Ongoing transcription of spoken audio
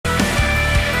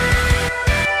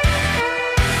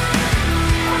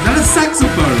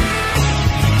saxophone.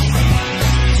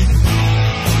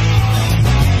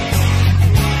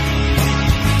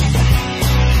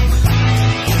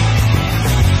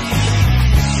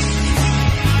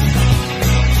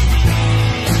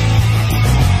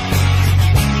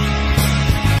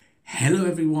 Hello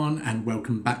everyone and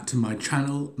welcome back to my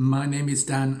channel. My name is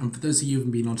Dan, and for those of you who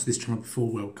haven't been onto this channel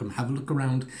before, welcome. Have a look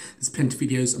around. There's plenty of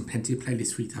videos and plenty of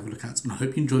playlists for you to have a look at, and I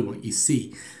hope you enjoy what you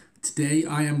see. Today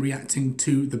I am reacting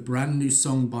to the brand new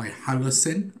song by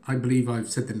Halocene. I believe I've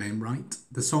said the name right.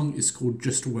 The song is called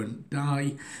Just Won't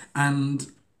Die,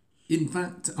 and in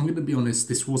fact, I'm going to be honest,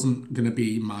 this wasn't going to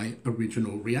be my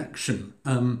original reaction.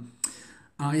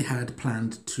 I had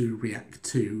planned to react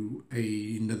to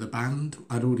another band.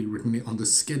 I'd already written it on the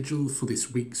schedule for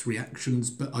this week's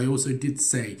reactions, but I also did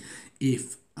say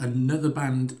if another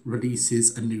band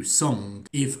releases a new song,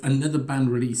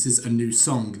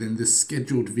 then the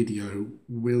scheduled video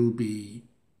will be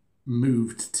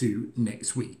moved to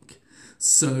next week.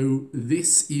 So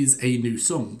this is a new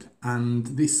song, and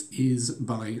this is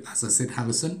by, as I said,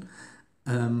 Halocene,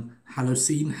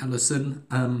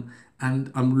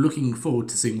 and I'm looking forward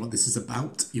to seeing what this is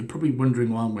about. You're probably wondering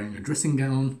why I'm wearing a dressing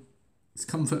gown. It's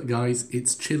comfort, guys.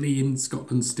 It's chilly in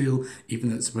Scotland still, even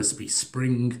though it's supposed to be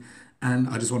spring, and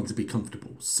I just wanted to be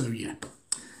comfortable. So yeah.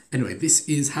 Anyway, this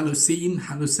is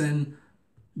Halocene,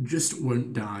 Just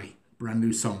Won't Die. Brand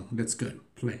new song. Let's go.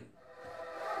 Play.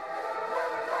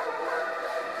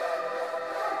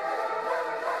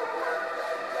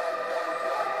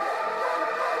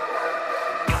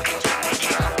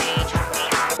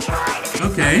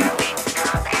 Okay. You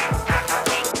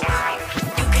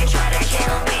can try to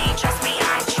kill me, trust me, I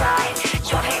tried.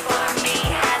 Your hate for me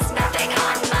has nothing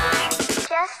on mine.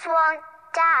 Just won't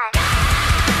die.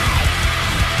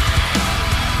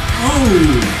 Oh!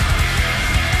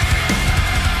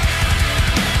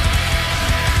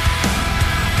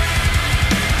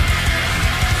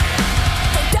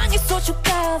 Daño social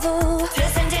gravel.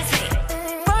 Descendants me.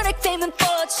 Chronic fame and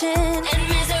fortune. And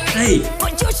misery. Hey!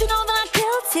 When you should know that I'm guilty.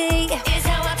 Is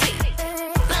how I plead.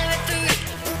 My referee.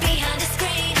 Behind the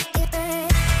screen.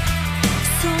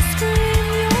 So scream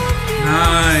your music.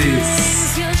 Nice!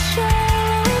 Your show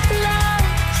of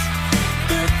lies.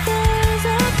 But there's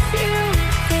a few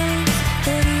things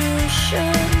that you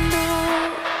should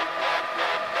know.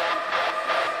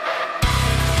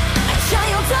 A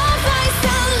child of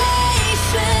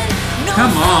isolation. No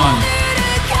Come on!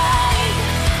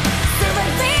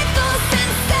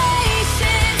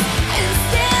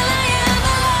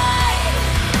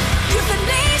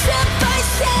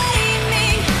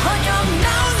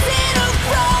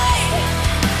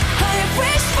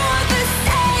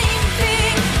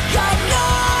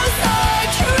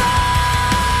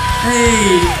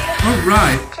 Hey, all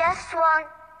right. Just won't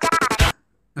die.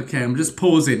 Okay, I'm just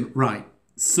pausing. Right.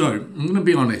 So, I'm going to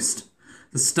be honest.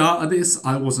 The start of this,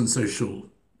 I wasn't so sure.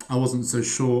 I wasn't so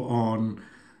sure on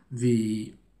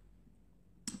the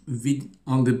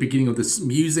beginning of this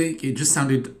music. It just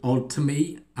sounded odd to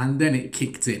me, and then it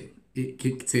kicked in.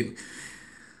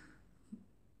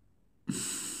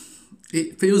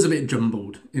 It feels a bit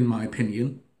jumbled, in my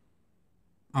opinion.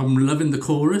 I'm loving the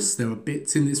chorus. There are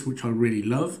bits in this which I really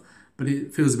love, but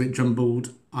it feels a bit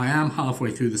jumbled. I am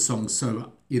halfway through the song,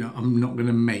 so, you know, I'm not going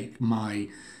to make my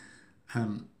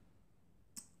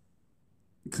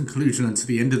conclusion until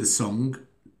the end of the song.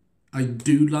 I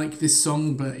do like this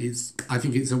song, but I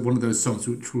think it's one of those songs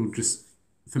which will just,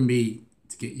 for me,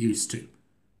 to get used to.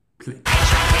 Play.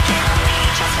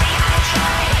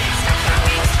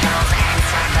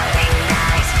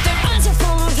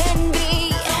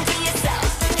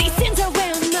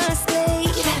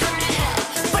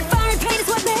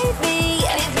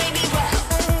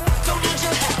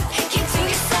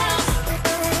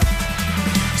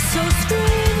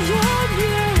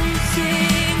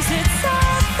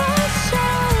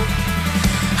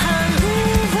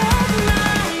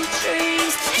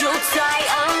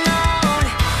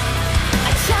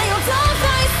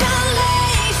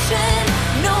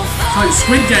 Like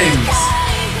Squid Games.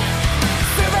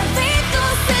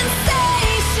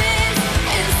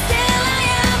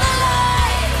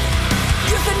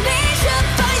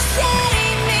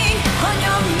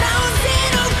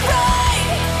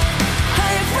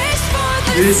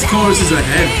 This chorus is a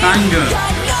headbanger.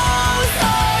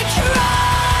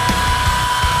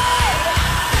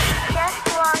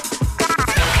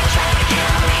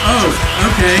 Oh,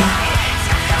 okay.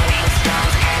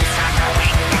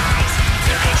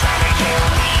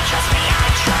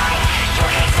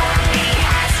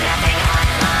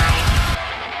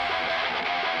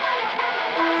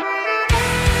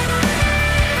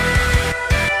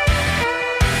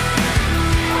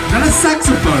 that a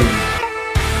saxophone?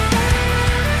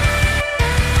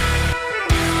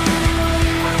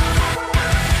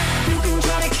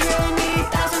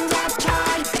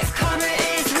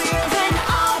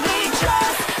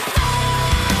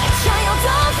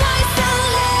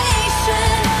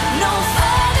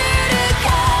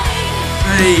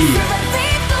 Hey.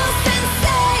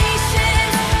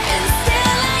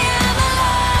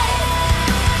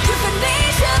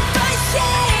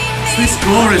 This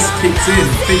chorus kicks in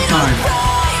big time.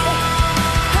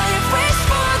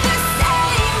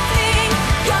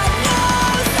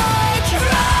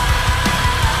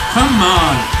 Come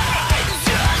on.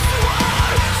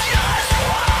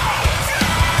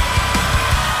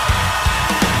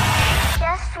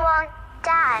 Just won't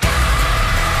die.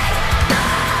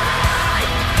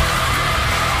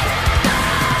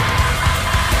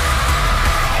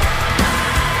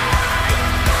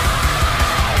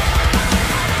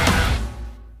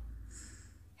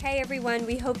 Hey everyone,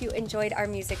 we hope you enjoyed our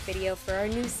music video for our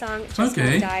new song, Just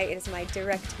Won't Die. It is my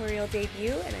directorial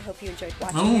debut, and I hope you enjoyed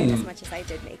watching it as much as I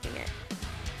did making it.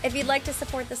 If you'd like to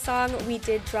support the song, we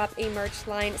did drop a merch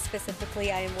line.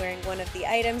 Specifically, I am wearing one of the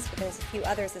items, but there's a few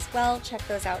others as well. Check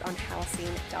those out on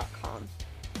halocene.com.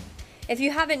 If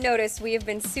you haven't noticed, we have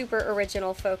been super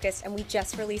original focused, and we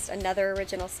just released another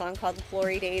original song called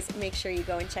Glory Days. Make sure you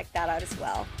go and check that out as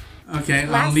well. Okay,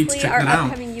 I'll need to check that out. Lastly, our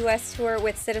upcoming US tour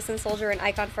with Citizen Soldier and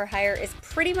Icon for Hire is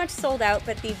pretty much sold out,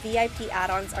 but the VIP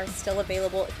add-ons are still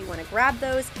available if you want to grab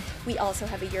those. We also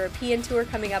have a European tour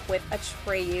coming up with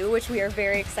Atreyu, which we are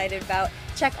very excited about.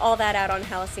 Check all that out on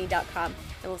halocene.com,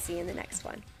 and we'll see you in the next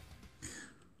one.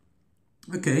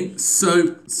 Okay,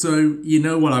 so you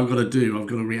know what I've got to do. I've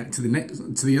got to react to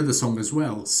the other song as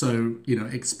well. So, you know,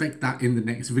 expect that in the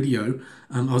next video.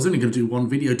 I was only going to do one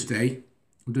video today.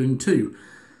 I'm doing two.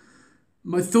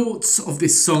 My thoughts of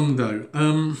this song, though.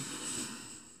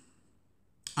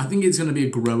 I think it's going to be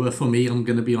a grower for me. I'm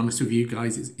going to be honest with you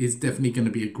guys. It's definitely going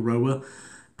to be a grower.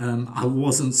 I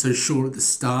wasn't so sure at the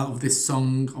start of this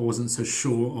song. I wasn't so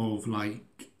sure of, like...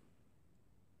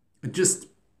 I just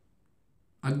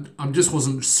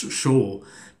wasn't sure.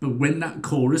 But when that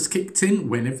chorus kicked in,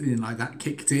 when everything like that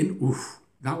kicked in, oof,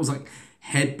 that was like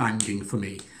headbanging for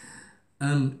me.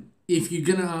 If you're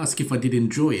going to ask if I did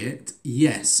enjoy it,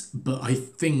 yes, but I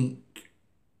think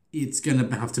it's going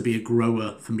to have to be a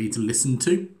grower for me to listen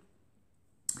to.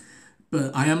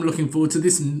 But I am looking forward to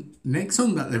this next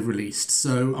song that they've released,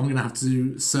 so I'm going to have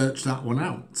to search that one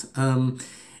out.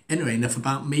 Anyway, enough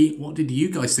about me. What did you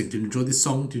guys think? Did you enjoy this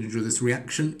song? Did you enjoy this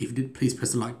reaction? If you did, please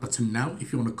press the like button now.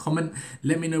 If you want to comment,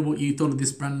 let me know what you thought of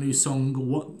this brand new song.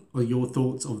 What are your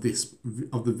thoughts of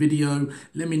the video?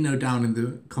 Let me know down in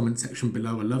the comment section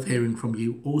below. I love hearing from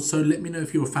you. Also, let me know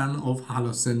if you're a fan of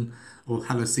Halocene or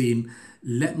Halocene.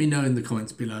 Let me know in the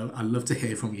comments below. I'd love to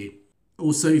hear from you.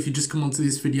 Also, if you just come onto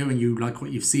this video and you like what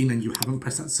you've seen and you haven't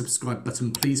pressed that subscribe button,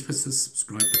 please press the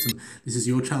subscribe button. This is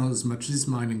your channel as much as it's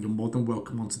mine, and you're more than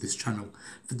welcome onto this channel.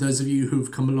 For those of you who've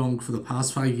come along for the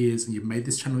past 5 years and you've made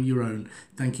this channel your own,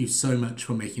 thank you so much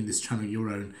for making this channel your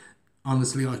own.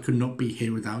 Honestly, I could not be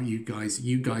here without you guys.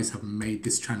 You guys have made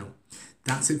this channel.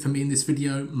 That's it for me in this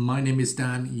video. My name is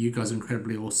Dan. You guys are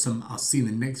incredibly awesome. I'll see you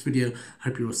in the next video. I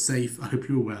hope you're all safe. I hope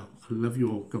you're well. I love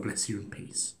you all. God bless you and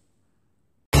peace.